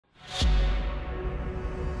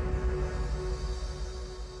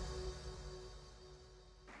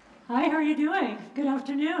Hi, how are you doing? Good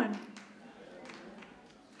afternoon.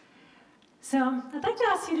 So, I'd like to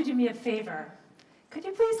ask you to do me a favor. Could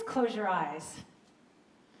you please close your eyes?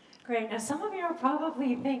 Great. Now, some of you are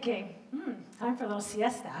probably thinking, time for a little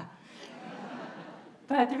siesta.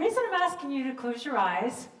 But the reason I'm asking you to close your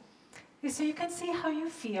eyes is so you can see how you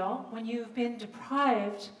feel when you've been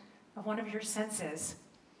deprived of one of your senses.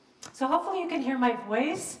 So hopefully you can hear my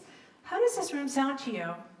voice. How does this room sound to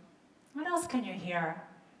you? What else can you hear?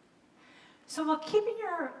 So while keeping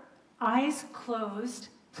your eyes closed,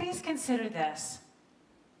 please consider this.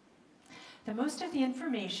 That most of the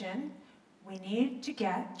information we need to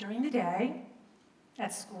get during the day,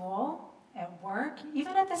 at school, at work,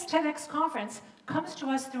 even at this TEDx conference, comes to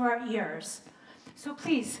us through our ears. So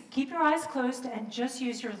please, keep your eyes closed and just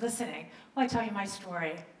use your listening while I tell you my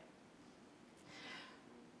story.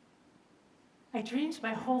 I dreamed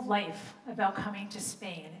my whole life about coming to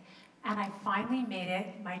Spain, and I finally made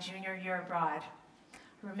it my junior year abroad.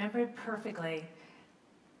 I remember it perfectly.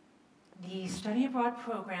 The study abroad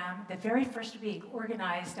program, the very first week,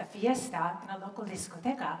 organized a fiesta in a local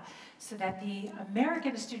discoteca so that the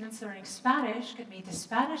American students learning Spanish could meet the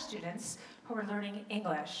Spanish students who were learning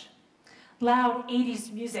English. Loud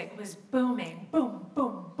 80s music was booming, boom,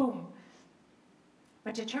 boom, boom.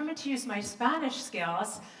 But determined to use my Spanish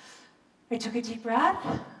skills, I took a deep breath,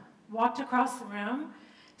 walked across the room,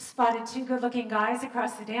 spotted two good-looking guys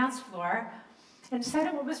across the dance floor, and said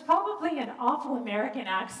in what was probably an awful American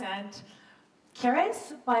accent,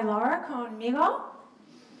 "¿Quieres bailar conmigo?"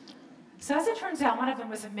 So as it turns out, one of them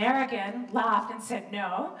was American, laughed and said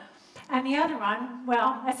no, and the other one,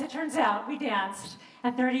 well, as it turns out, we danced,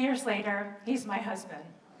 and 30 years later, he's my husband.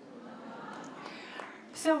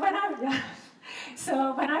 So when I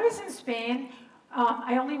was in Spain,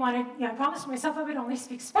 I promised myself I would only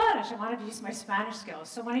speak Spanish. I wanted to use my Spanish skills.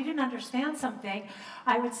 So when I didn't understand something,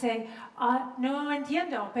 I would say, no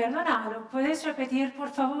entiendo, perdona, ¿lo puedes repetir por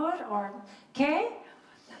favor? Or, ¿qué?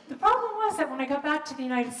 The problem was that when I got back to the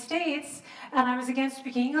United States and I was again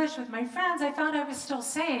speaking English with my friends, I found I was still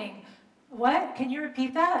saying, what? Can you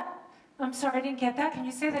repeat that? I'm sorry, I didn't get that. Can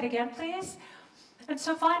you say that again, please? And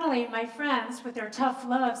so finally, my friends, with their tough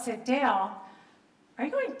love, said, Dale, are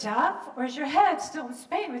you going deaf, or is your head still in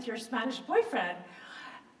Spain with your Spanish boyfriend?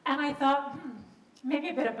 And I thought, maybe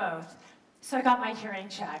a bit of both. So I got my hearing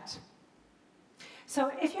checked.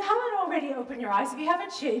 So if you haven't already opened your eyes, if you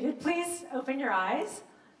haven't shaded, please open your eyes.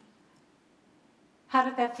 How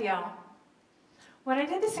did that feel? When I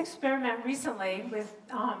did this experiment recently with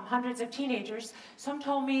hundreds of teenagers, some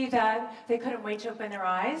told me that they couldn't wait to open their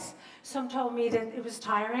eyes. Some told me that it was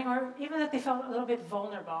tiring, or even that they felt a little bit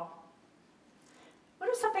vulnerable. What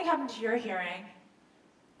if something happened to your hearing?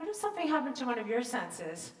 What if something happened to one of your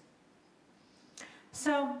senses?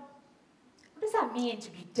 So, what does that mean to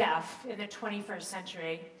be deaf in the 21st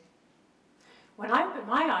century? When I open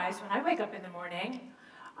my eyes, when I wake up in the morning,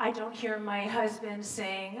 I don't hear my husband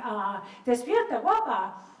saying, despierta,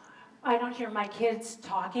 guapa. I don't hear my kids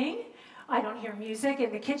talking. I don't hear music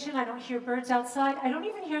in the kitchen. I don't hear birds outside. I don't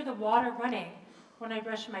even hear the water running when I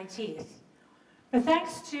brush my teeth. But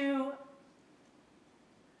thanks to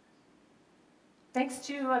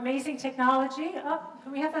amazing technology. Oh,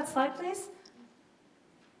 can we have that slide, please?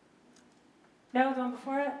 No, the one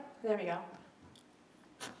before it? There we go.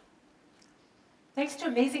 Thanks to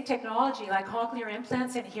amazing technology like cochlear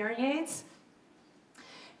implants and hearing aids,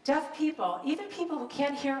 deaf people, even people who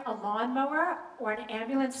can't hear a lawnmower or an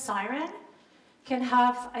ambulance siren, can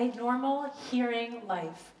have a normal hearing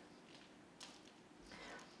life.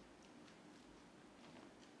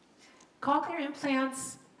 Cochlear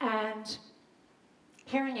implants and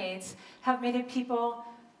hearing aids have made it people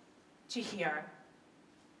to hear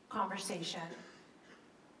conversation.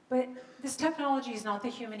 But this technology is not the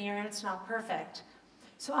human ear, and it's not perfect.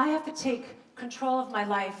 So I have to take control of my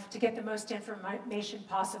life to get the most information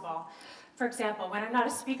possible. For example, when I'm not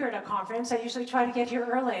a speaker at a conference, I usually try to get here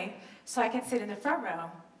early so I can sit in the front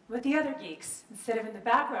row with the other geeks instead of in the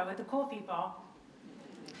back row with the cool people.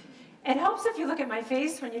 It helps if you look at my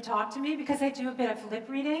face when you talk to me, because I do a bit of lip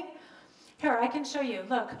reading. Here, I can show you.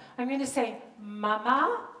 Look, I'm going to say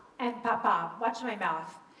mama and papa. Watch my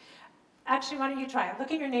mouth. Actually, why don't you try it?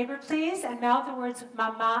 Look at your neighbor, please, and mouth the words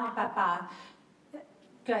mama and papa.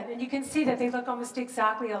 Good. And you can see that they look almost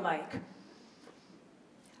exactly alike.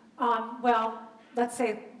 Well, let's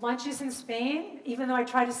say lunches in Spain, even though I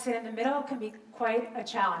try to sit in the middle, can be quite a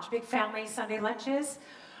challenge. Big family Sunday lunches,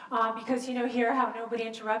 because you know here how nobody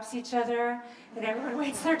interrupts each other and everyone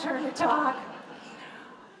waits their turn to talk.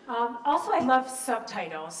 Also, I love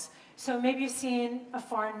subtitles. So maybe you've seen a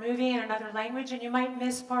foreign movie in another language and you might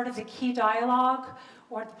miss part of the key dialogue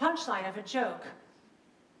or the punchline of a joke.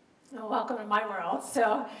 Well, welcome to my world.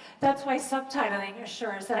 So that's why subtitling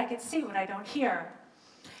assures that I can see what I don't hear.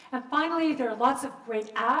 And finally, there are lots of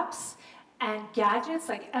great apps and gadgets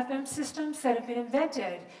like FM systems that have been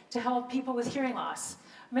invented to help people with hearing loss.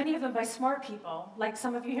 Many of them by smart people, like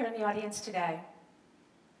some of you here in the audience today.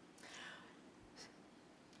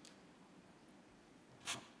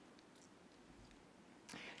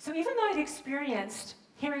 So even though I'd experienced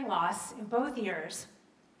hearing loss in both ears,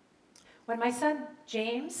 when my son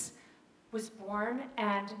James was born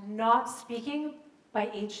and not speaking by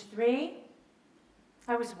age 3,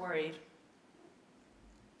 I was worried.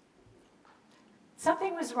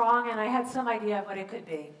 Something was wrong and I had some idea of what it could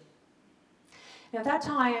be. Now at that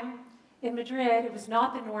time in Madrid, it was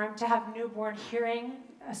not the norm to have newborn hearing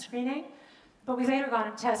screening, but we later got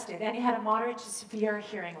him tested and he had a moderate to severe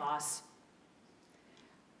hearing loss.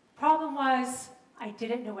 Problem was, I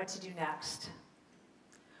didn't know what to do next.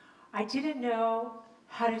 I didn't know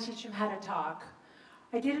how to teach him how to talk.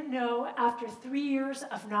 I didn't know, after 3 years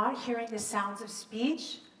of not hearing the sounds of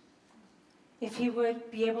speech, if he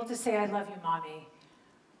would be able to say, "I love you, Mommy."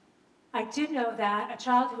 I did know that a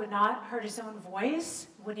child who had not heard his own voice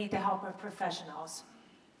would need the help of professionals.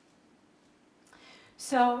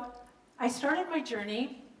 So I started my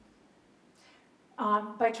journey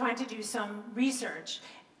by trying to do some research.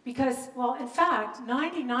 Because, well, in fact,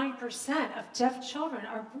 99% of deaf children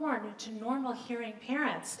are born to normal hearing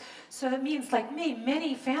parents. So that means, like me,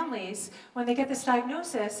 many families, when they get this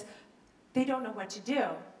diagnosis, they don't know what to do.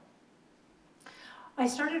 I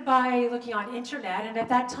started by looking on internet, and at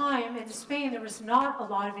that time in Spain, there was not a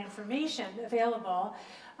lot of information available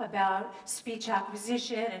about speech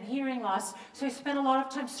acquisition and hearing loss, so I spent a lot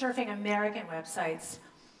of time surfing American websites.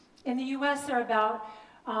 In the US, there are about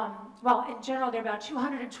well, in general, there are about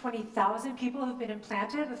 220,000 people who've been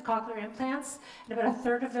implanted with cochlear implants, and about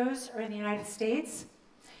 1/3 of those are in the United States.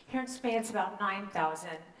 Here in Spain, it's about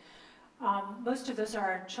 9,000. Most of those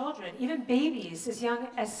are children. Even babies as young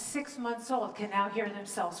as 6 months old can now hear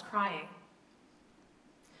themselves crying.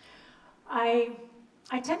 I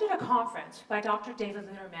attended a conference by Dr. David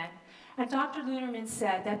Luderman, and Dr. Luderman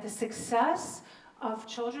said that the success of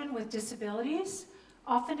children with disabilities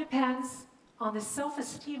often depends on the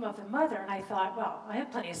self-esteem of the mother. And I thought, well, I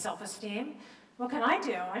have plenty of self-esteem. What can I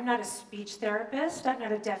do? I'm not a speech therapist. I'm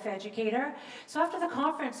not a deaf educator. So after the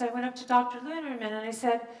conference, I went up to Dr. Luderman and I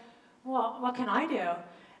said, well, what can I do?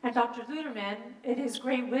 And Dr. Luderman, in his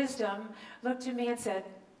great wisdom, looked at me and said,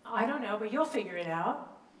 I don't know, but you'll figure it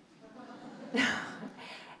out.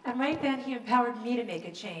 And right then, he empowered me to make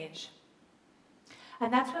a change.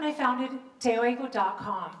 And that's when I founded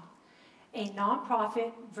TEDxCibeles.com, a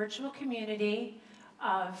nonprofit virtual community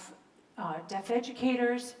of deaf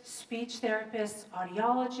educators, speech therapists,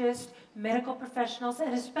 audiologists, medical professionals,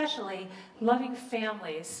 and especially loving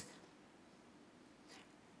families.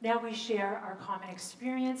 Now we share our common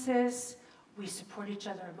experiences, we support each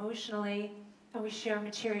other emotionally, and we share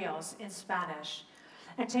materials in Spanish.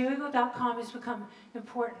 And TEDxCibeles.com has become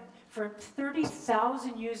important for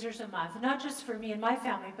 30,000 users a month, not just for me and my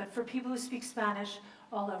family, but for people who speak Spanish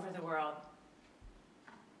all over the world.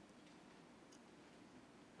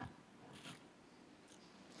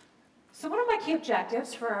 So one of my key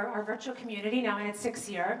objectives for our virtual community, now in its 6th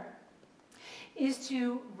year, is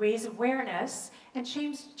to raise awareness and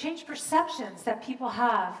change perceptions that people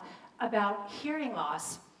have about hearing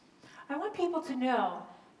loss. I want people to know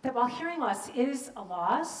that while hearing loss is a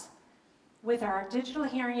loss, with our digital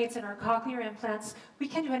hearing aids and our cochlear implants, we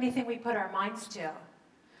can do anything we put our minds to.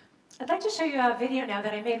 I'd like to show you a video now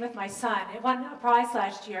that I made with my son. It won a prize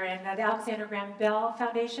last year in the Alexander Graham Bell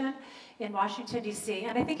Foundation in Washington, D.C.,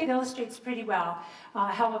 and I think it illustrates pretty well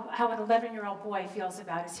how an 11-year-old boy feels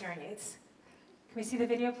about his hearing aids. Can we see the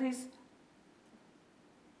video, please?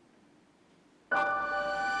 Thank you.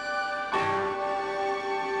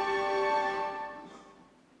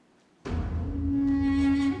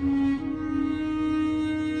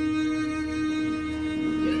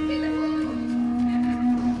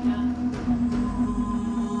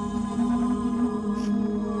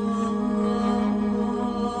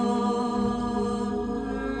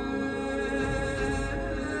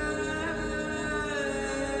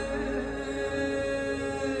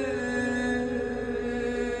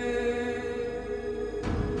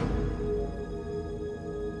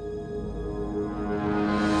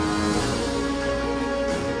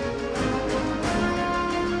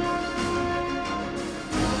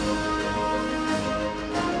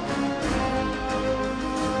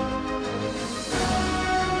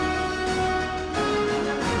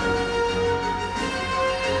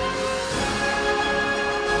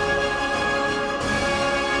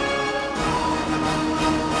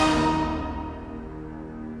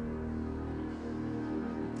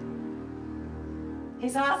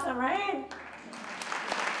 He's awesome, right?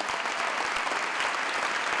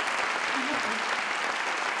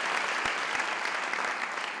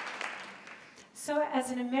 So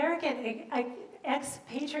as an American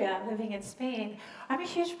expatriate living in Spain, I'm a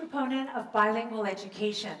huge proponent of bilingual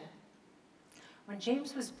education. When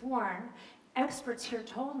James was born, experts here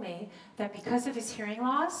told me that because of his hearing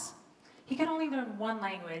loss, he could only learn one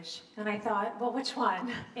language. And I thought, well, which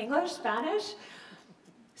one? English, Spanish?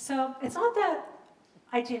 So it's not that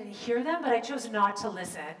I didn't hear them, but I chose not to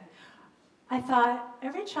listen. I thought,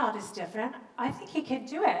 every child is different. I think he can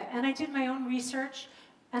do it. And I did my own research,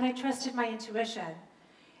 and I trusted my intuition.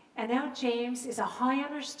 And now James is a high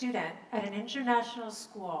honor student at an international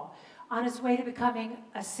school on his way to becoming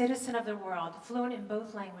a citizen of the world, fluent in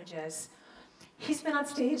both languages. He's been on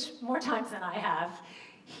stage more times than I have.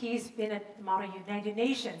 He's been at the Model United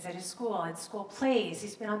Nations at his school, at school plays.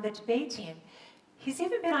 He's been on the debate team. He's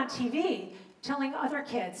even been on TV telling other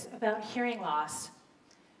kids about hearing loss.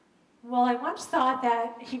 Well, I once thought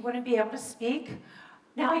that he wouldn't be able to speak.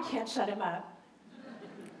 Now I can't shut him up.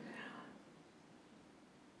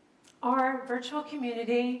 Our virtual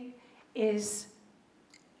community is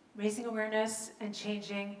raising awareness and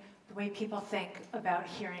changing the way people think about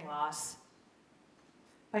hearing loss.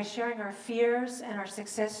 By sharing our fears and our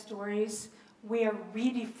success stories, we are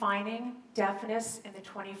redefining deafness in the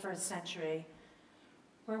 21st century.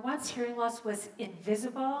 Where once hearing loss was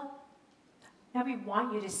invisible, now we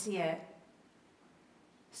want you to see it.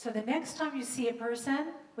 So the next time you see a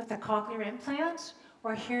person with a cochlear implant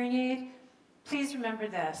or a hearing aid, please remember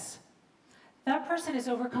this. That person is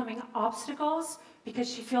overcoming obstacles because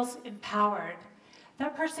she feels empowered.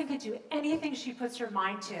 That person can do anything she puts her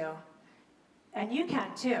mind to. And you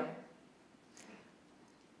can too.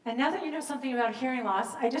 And now that you know something about hearing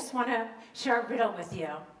loss, I just want to share a riddle with you.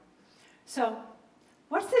 So,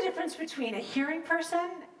 what's the difference between a hearing person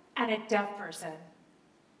and a deaf person?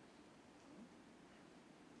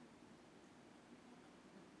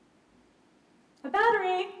 A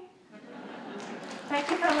battery. Thank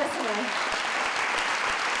you for listening.